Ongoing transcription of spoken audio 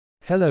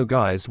Hello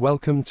guys,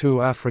 welcome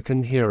to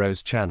African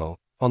Heroes channel.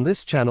 On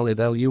this channel I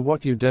tell you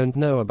what you don't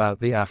know about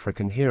the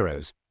African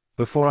heroes.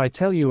 Before I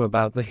tell you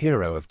about the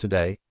hero of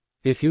today,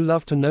 if you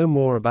love to know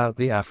more about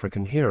the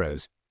African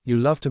heroes, you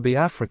love to be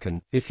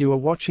African, if you are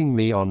watching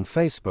me on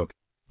Facebook,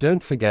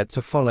 don't forget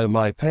to follow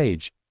my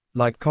page,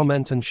 like,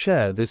 comment and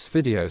share this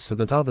video so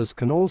that others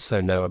can also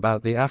know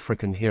about the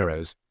African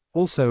heroes.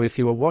 Also, if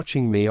you are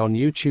watching me on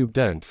YouTube,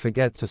 don't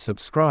forget to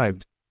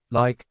subscribe,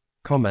 like,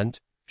 comment,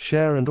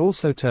 share and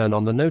also turn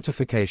on the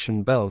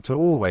notification bell to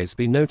always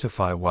be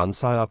notified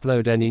once I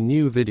upload any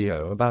new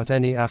video about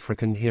any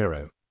African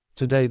hero.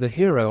 Today the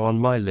hero on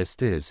my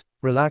list is,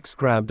 relax,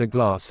 grab a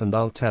glass and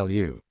I'll tell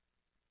you.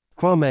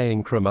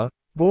 Kwame Nkrumah,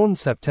 born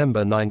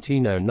September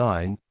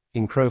 1909,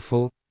 in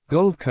Nkrumah,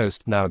 Gold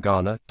Coast, now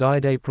Ghana,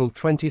 died April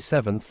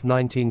 27,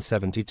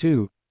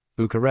 1972,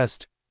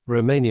 Bucharest,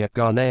 Romania.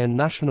 Ghanaian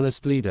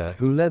nationalist leader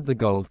who led the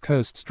Gold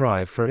Coast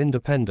strive for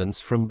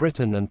independence from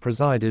Britain and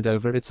presided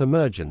over its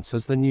emergence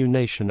as the new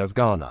nation of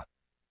Ghana.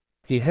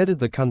 He headed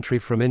the country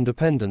from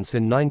independence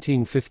in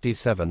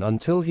 1957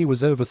 until he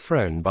was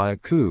overthrown by a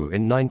coup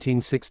in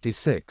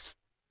 1966.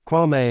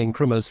 Kwame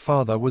Nkrumah's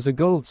father was a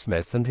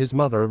goldsmith and his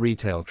mother a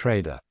retail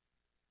trader.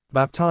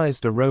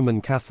 Baptized a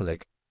Roman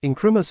Catholic,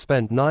 Nkrumah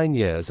spent 9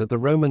 years at the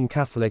Roman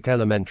Catholic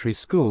elementary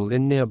school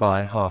in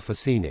nearby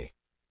Hafasini.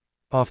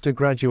 After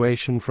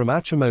graduation from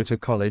Achimota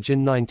College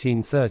in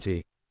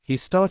 1930, he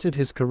started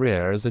his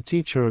career as a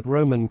teacher at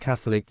Roman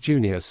Catholic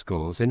junior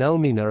schools in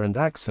Elmina and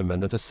Axum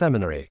and at a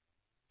seminary.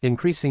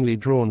 Increasingly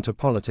drawn to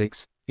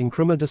politics,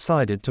 Nkrumah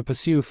decided to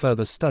pursue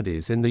further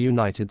studies in the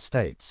United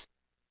States.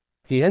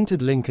 He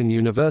entered Lincoln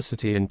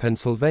University in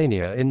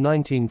Pennsylvania in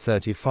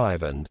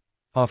 1935 and,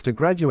 after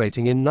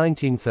graduating in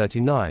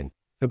 1939,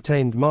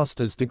 obtained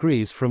master's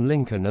degrees from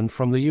Lincoln and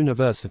from the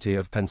University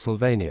of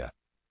Pennsylvania.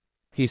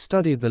 He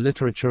studied the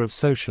literature of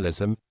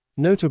socialism,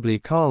 notably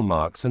Karl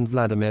Marx and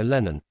Vladimir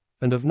Lenin,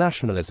 and of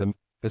nationalism,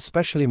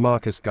 especially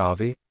Marcus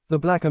Garvey, the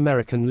black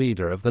American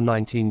leader of the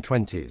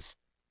 1920s.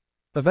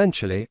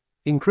 Eventually,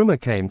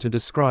 Nkrumah came to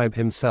describe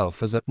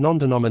himself as a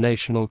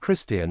non-denominational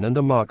Christian and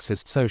a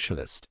Marxist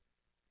socialist.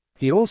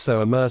 He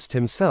also immersed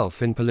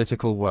himself in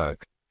political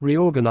work,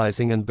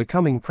 reorganizing and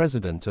becoming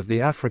president of the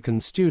African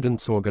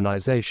Students'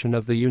 Organization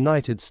of the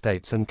United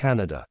States and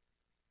Canada.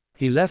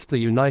 He left the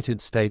United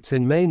States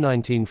in May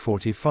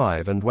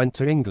 1945 and went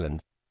to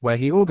England, where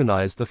he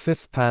organized the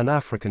 5th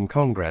Pan-African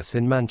Congress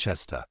in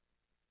Manchester.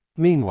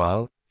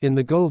 Meanwhile, in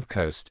the Gold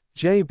Coast,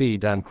 J.B.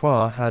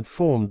 Danquah had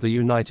formed the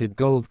United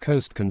Gold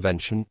Coast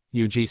Convention,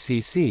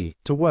 UGCC,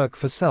 to work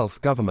for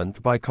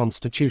self-government by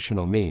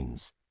constitutional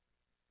means.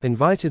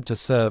 Invited to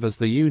serve as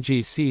the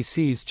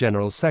UGCC's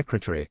General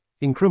Secretary,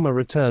 Nkrumah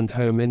returned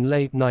home in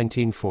late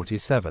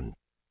 1947.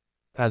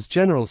 As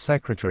General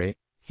Secretary,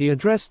 he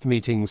addressed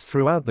meetings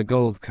throughout the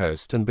Gold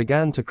Coast and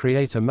began to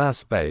create a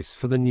mass base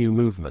for the new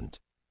movement.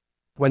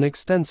 When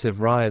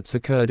extensive riots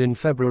occurred in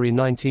February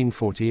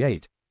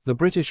 1948, the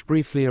British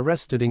briefly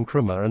arrested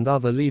Nkrumah and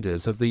other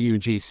leaders of the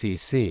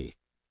UGCC.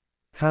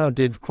 How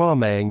did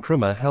Kwame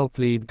Nkrumah help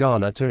lead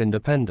Ghana to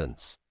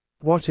independence?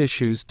 What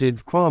issues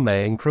did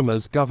Kwame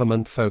Nkrumah's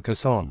government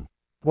focus on?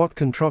 What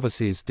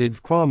controversies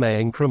did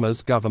Kwame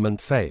Nkrumah's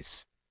government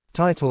face?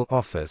 Title: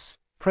 Office: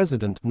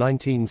 President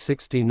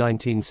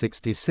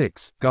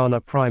 1960-1966, Ghana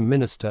Prime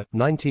Minister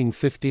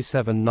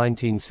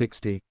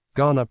 1957-1960,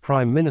 Ghana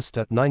Prime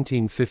Minister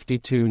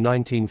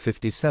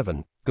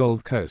 1952-1957,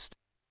 Gold Coast.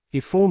 He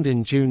formed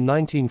in June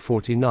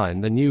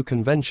 1949 the new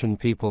Convention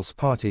People's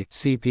Party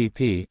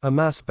 (CPP), a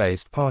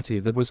mass-based party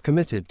that was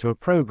committed to a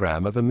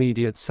program of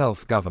immediate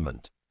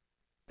self-government.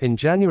 In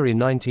January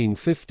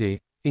 1950,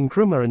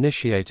 Nkrumah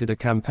initiated a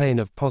campaign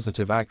of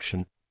positive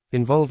action,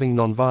 involving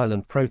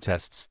non-violent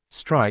protests,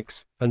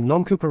 strikes, and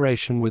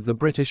non-cooperation with the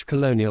British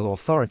colonial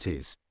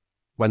authorities.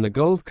 When the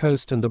Gold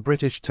Coast and the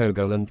British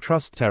Togoland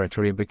Trust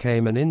Territory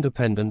became an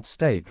independent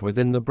state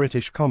within the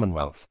British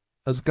Commonwealth,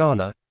 as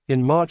Ghana,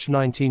 in March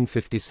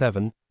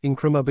 1957,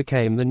 Nkrumah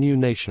became the new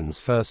nation's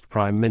first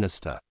Prime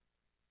Minister.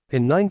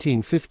 In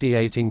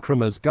 1958,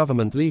 Nkrumah's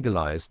government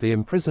legalized the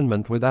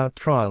imprisonment without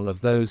trial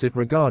of those it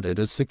regarded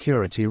as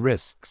security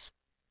risks.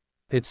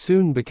 It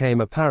soon became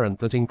apparent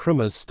that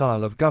Nkrumah's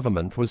style of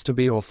government was to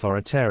be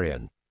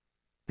authoritarian.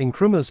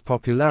 Nkrumah's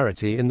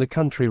popularity in the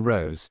country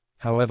rose,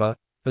 however,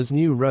 as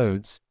new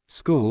roads,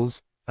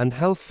 schools, and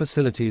health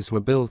facilities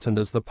were built and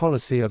as the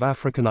policy of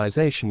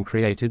Africanization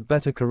created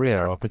better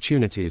career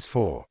opportunities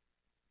for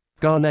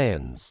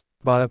Ghanaians.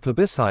 By a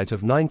plebiscite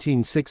of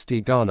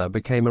 1960, Ghana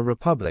became a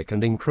republic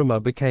and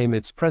Nkrumah became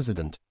its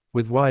president,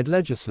 with wide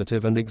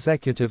legislative and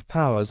executive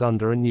powers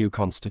under a new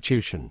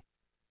constitution.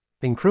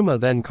 Nkrumah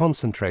then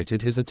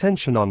concentrated his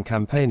attention on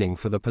campaigning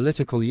for the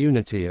political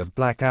unity of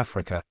Black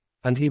Africa,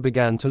 and he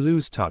began to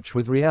lose touch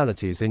with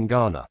realities in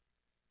Ghana.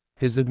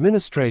 His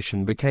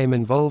administration became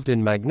involved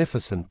in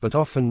magnificent but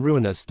often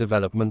ruinous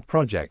development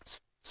projects,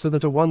 so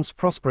that a once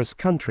prosperous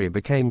country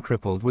became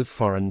crippled with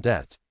foreign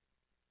debt.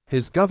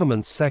 His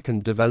government's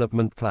second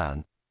development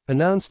plan,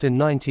 announced in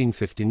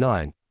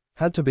 1959,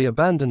 had to be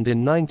abandoned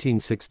in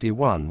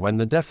 1961 when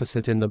the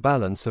deficit in the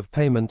balance of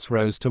payments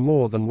rose to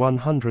more than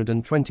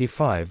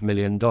 $125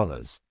 million.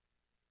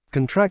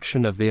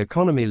 Contraction of the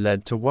economy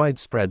led to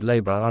widespread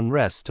labor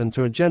unrest and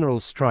to a general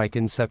strike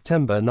in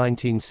September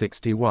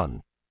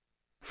 1961.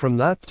 From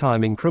that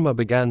time Nkrumah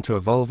began to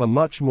evolve a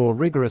much more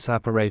rigorous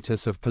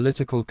apparatus of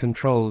political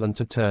control and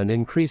to turn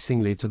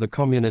increasingly to the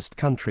communist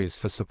countries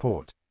for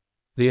support.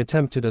 The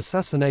attempted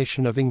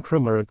assassination of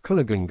Nkrumah at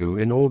Kulagungu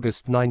in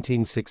August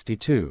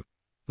 1962,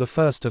 the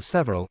first of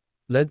several,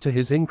 led to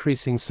his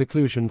increasing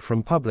seclusion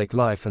from public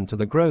life and to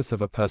the growth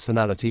of a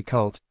personality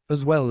cult,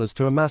 as well as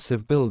to a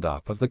massive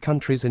build-up of the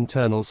country's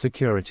internal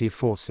security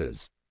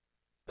forces.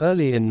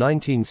 Early in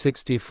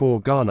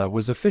 1964 Ghana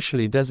was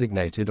officially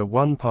designated a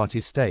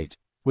one-party state,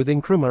 with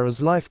Nkrumah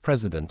as life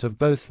president of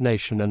both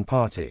nation and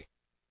party.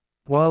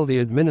 While the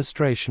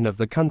administration of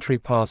the country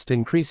passed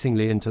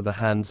increasingly into the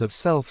hands of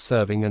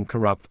self-serving and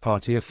corrupt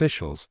party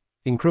officials,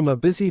 Nkrumah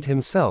busied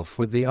himself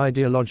with the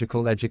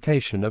ideological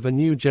education of a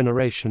new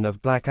generation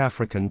of black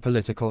African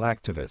political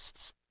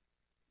activists.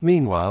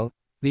 Meanwhile,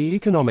 the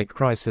economic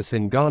crisis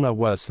in Ghana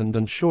worsened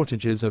and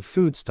shortages of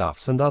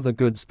foodstuffs and other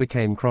goods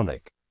became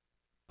chronic.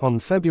 On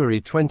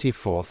February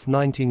 24,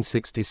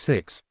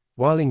 1966,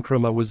 while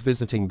Nkrumah was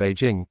visiting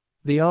Beijing,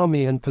 the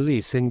army and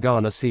police in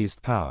Ghana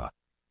seized power.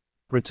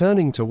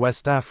 Returning to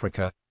West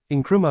Africa,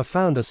 Nkrumah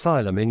found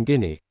asylum in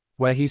Guinea,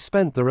 where he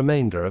spent the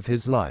remainder of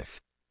his life.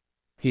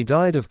 He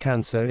died of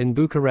cancer in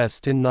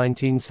Bucharest in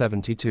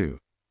 1972.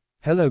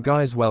 Hello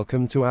guys,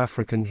 welcome to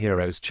African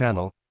Heroes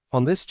channel.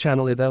 On this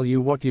channel I tell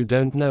you what you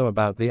don't know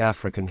about the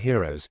African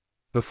heroes.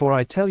 Before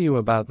I tell you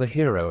about the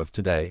hero of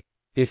today,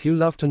 if you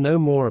love to know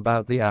more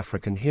about the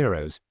African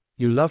heroes,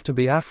 you love to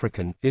be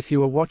African. If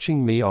you are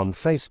watching me on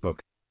Facebook,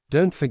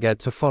 don't forget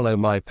to follow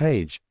my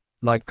page,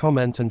 like,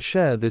 comment and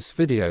share this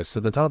video so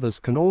that others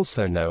can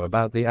also know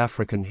about the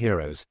African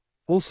heroes.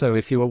 Also,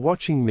 if you are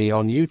watching me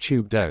on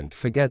YouTube, don't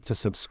forget to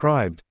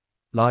subscribe,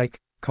 like,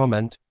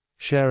 comment,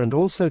 share and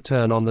also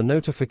turn on the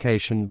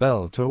notification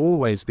bell to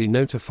always be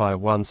notified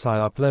once I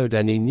upload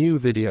any new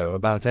video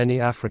about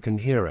any African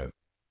hero.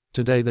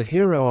 Today the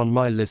hero on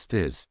my list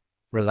is,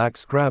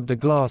 relax, grab a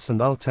glass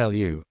and I'll tell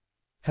you.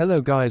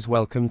 Hello guys,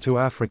 welcome to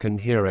African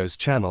Heroes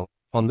channel.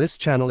 On this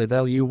channel I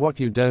tell you what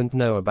you don't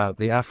know about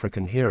the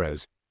African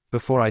heroes.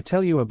 Before I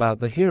tell you about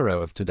the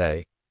hero of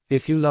today,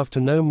 if you love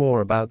to know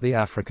more about the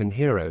African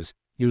heroes,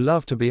 you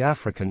love to be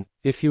African.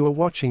 If you are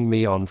watching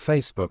me on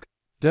Facebook,